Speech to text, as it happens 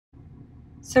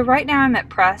So right now I'm at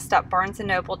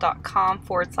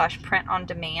press.barnesandnoble.com/print on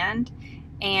demand,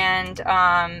 and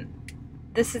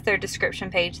this is their description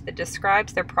page that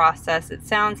describes their process. It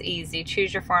sounds easy.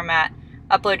 Choose your format,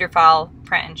 upload your file,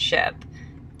 print and ship.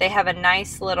 They have a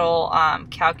nice little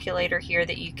calculator here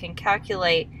that you can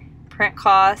calculate print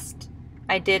cost.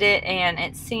 I did it and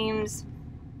it seems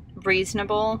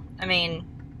reasonable. I mean,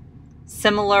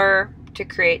 similar to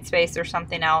CreateSpace or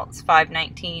something else,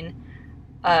 $5.19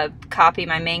 a copy.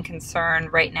 My main concern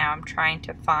right now, I'm trying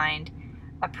to find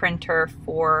a printer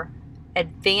for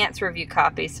advanced review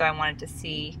copies, so I wanted to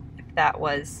see if that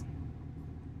was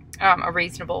a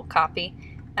reasonable copy.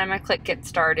 And I'm going to click Get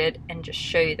Started and just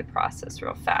show you the process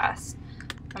real fast.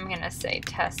 I'm going to say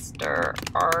Tester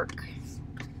Arc.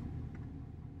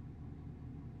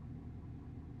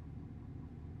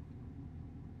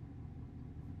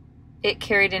 It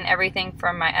carried in everything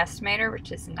from my estimator,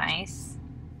 which is nice.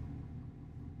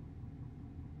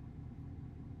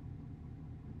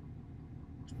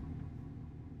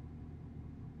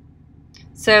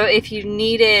 So if you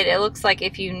needed, it looks like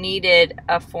if you needed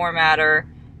a formatter,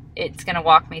 it's going to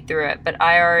walk me through it, but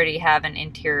I already have an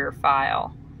interior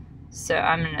file. So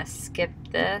I'm going to skip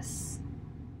this.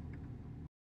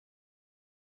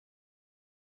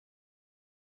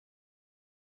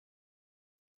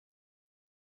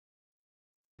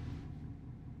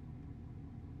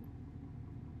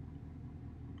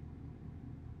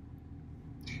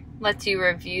 Lets you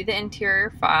review the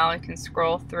interior file. You can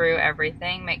scroll through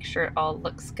everything, make sure it all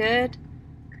looks good.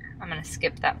 I'm going to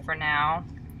skip that for now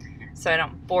so I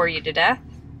don't bore you to death.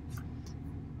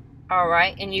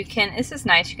 Alright, and you can, this is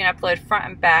nice, you can upload front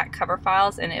and back cover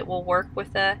files and it will work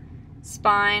with a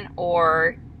spine,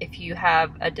 or if you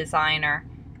have a designer,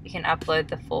 you can upload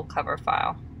the full cover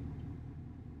file.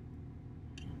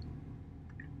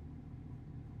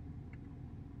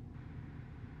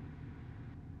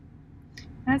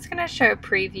 And it's going to show a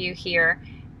preview here,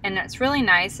 and what's really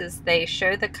nice is they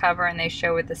show the cover and they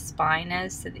show where the spine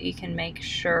is so that you can make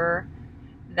sure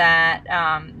that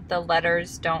the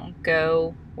letters don't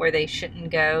go where they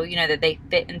shouldn't go, you know, that they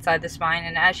fit inside the spine.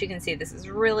 And as you can see, this is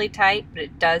really tight, but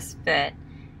it does fit.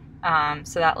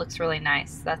 So that looks really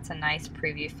nice. That's a nice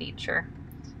preview feature.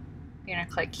 You're going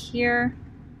to click here,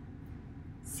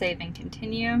 save and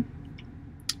continue,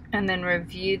 and then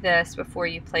review this before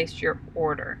you place your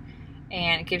order.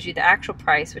 And it gives you the actual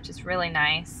price, which is really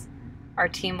nice. Our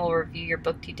team will review your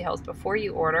book details before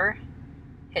you order.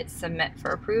 Hit submit for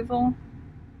approval.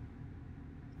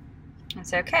 And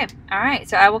say okay. Alright,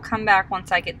 so I will come back once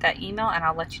I get that email and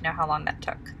I'll let you know how long that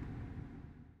took.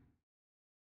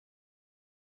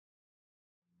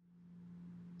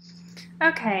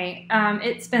 Okay,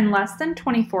 it's been less than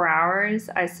 24 hours.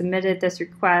 I submitted this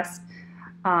request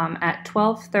at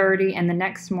 12:30, and the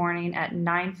next morning at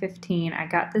 9:15 I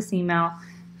got this email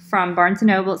from Barnes &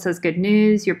 Noble. It says, good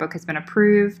news, your book has been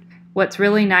approved. What's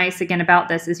really nice again about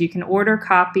this is you can order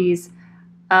copies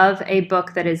of a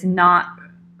book that is not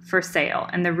for sale,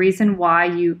 and the reason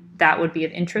why that would be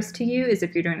of interest to you is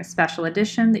if you're doing a special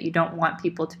edition that you don't want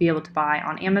people to be able to buy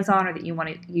on Amazon, or that you want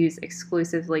to use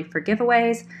exclusively for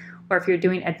giveaways, or if you're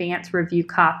doing advanced review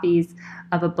copies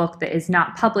of a book that is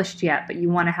not published yet, but you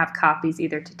want to have copies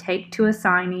either to take to a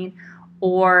signing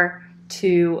or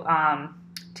to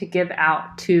give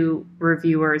out to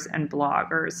reviewers and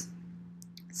bloggers.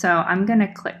 So I'm going to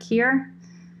click here.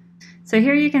 So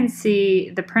here you can see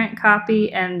the print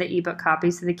copy and the ebook copy,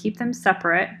 so they keep them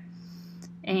separate.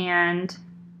 And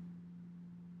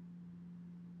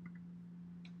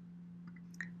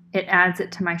it adds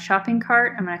it to my shopping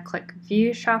cart. I'm going to click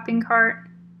View Shopping Cart.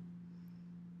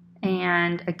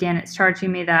 And again, it's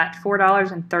charging me that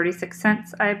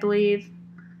 $4.36, I believe.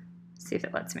 Let's see if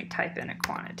it lets me type in a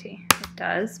quantity. It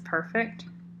does. Perfect.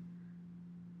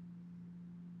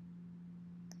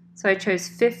 So I chose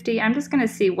 50. I'm just going to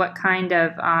see what kind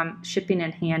of shipping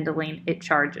and handling it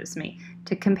charges me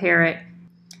to compare it.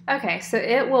 Okay, so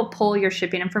it will pull your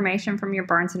shipping information from your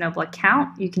Barnes & Noble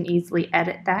account. You can easily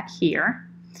edit that here.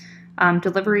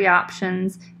 Delivery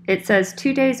options, it says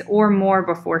 2 days or more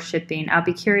before shipping. I'll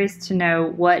be curious to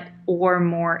know what or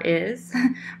more is,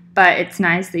 but it's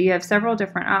nice that you have several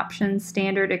different options,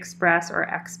 standard, express, or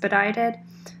expedited.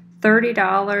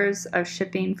 $30 of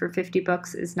shipping for 50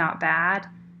 books is not bad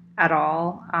at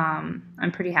all.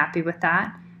 I'm pretty happy with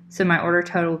that. So my order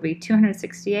total will be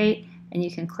 $268, and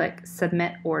you can click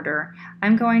Submit Order.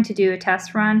 I'm going to do a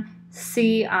test run,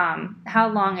 see how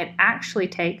long it actually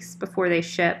takes before they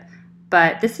ship.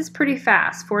 But this is pretty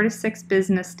fast. 4 to 6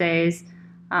 business days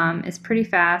is pretty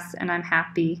fast, and I'm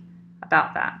happy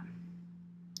about that.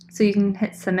 So you can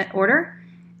hit Submit Order,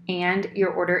 and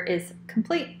your order is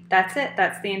complete. That's it.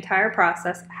 That's the entire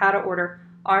process, how to order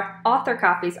our author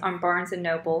copies on Barnes &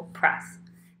 Noble Press.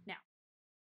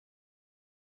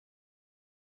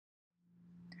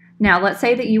 Now, let's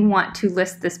say that you want to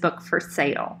list this book for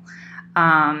sale.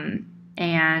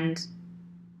 And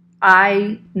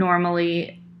I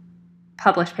normally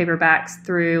publish paperbacks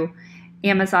through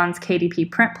Amazon's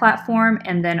KDP print platform,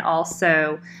 and then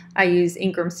also I use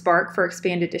Ingram Spark for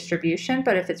expanded distribution.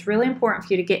 But if it's really important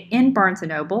for you to get in Barnes &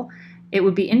 Noble, it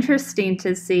would be interesting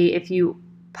to see if you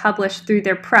publish through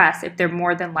their press, if they're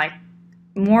more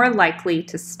likely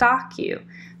to stock you,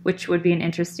 which would be an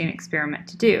interesting experiment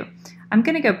to do. I'm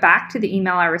going to go back to the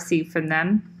email I received from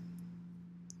them.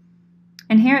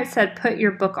 And here it said, put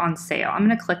your book on sale. I'm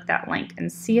going to click that link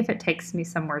and see if it takes me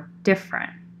somewhere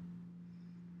different.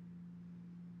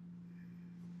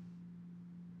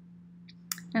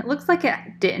 And it looks like it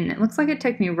didn't. It looks like it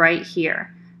took me right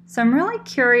here. So I'm really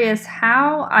curious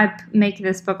how I make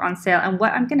this book on sale. And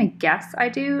what I'm going to guess I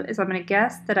do is I'm going to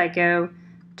guess that I go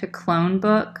to Clone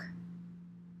Book.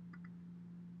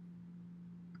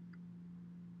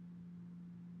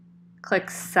 Click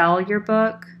Sell Your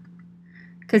Book.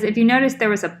 Because if you notice, there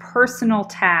was a personal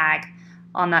tag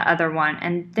on that other one.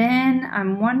 And then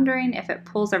I'm wondering if it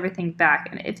pulls everything back.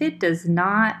 And if it does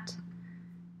not,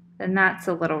 then that's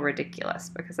a little ridiculous,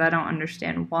 because I don't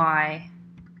understand why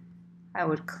I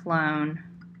would clone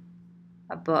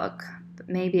a book. But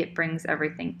maybe it brings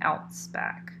everything else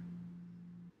back.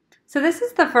 So this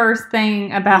is the first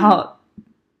thing about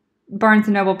Barnes &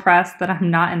 Noble Press that I'm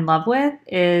not in love with,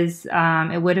 is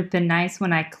it would have been nice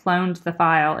when I cloned the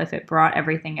file if it brought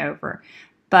everything over.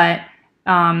 But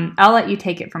I'll let you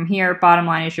take it from here. Bottom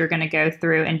line is you're going to go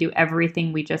through and do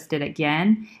everything we just did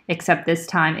again, except this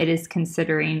time it is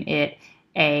considering it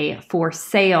a for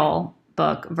sale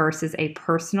book versus a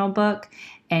personal book,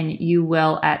 and you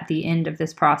will at the end of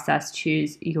this process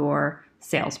choose your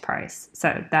sales price.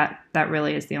 So that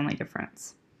really is the only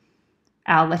difference.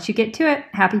 I'll let you get to it.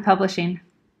 Happy publishing.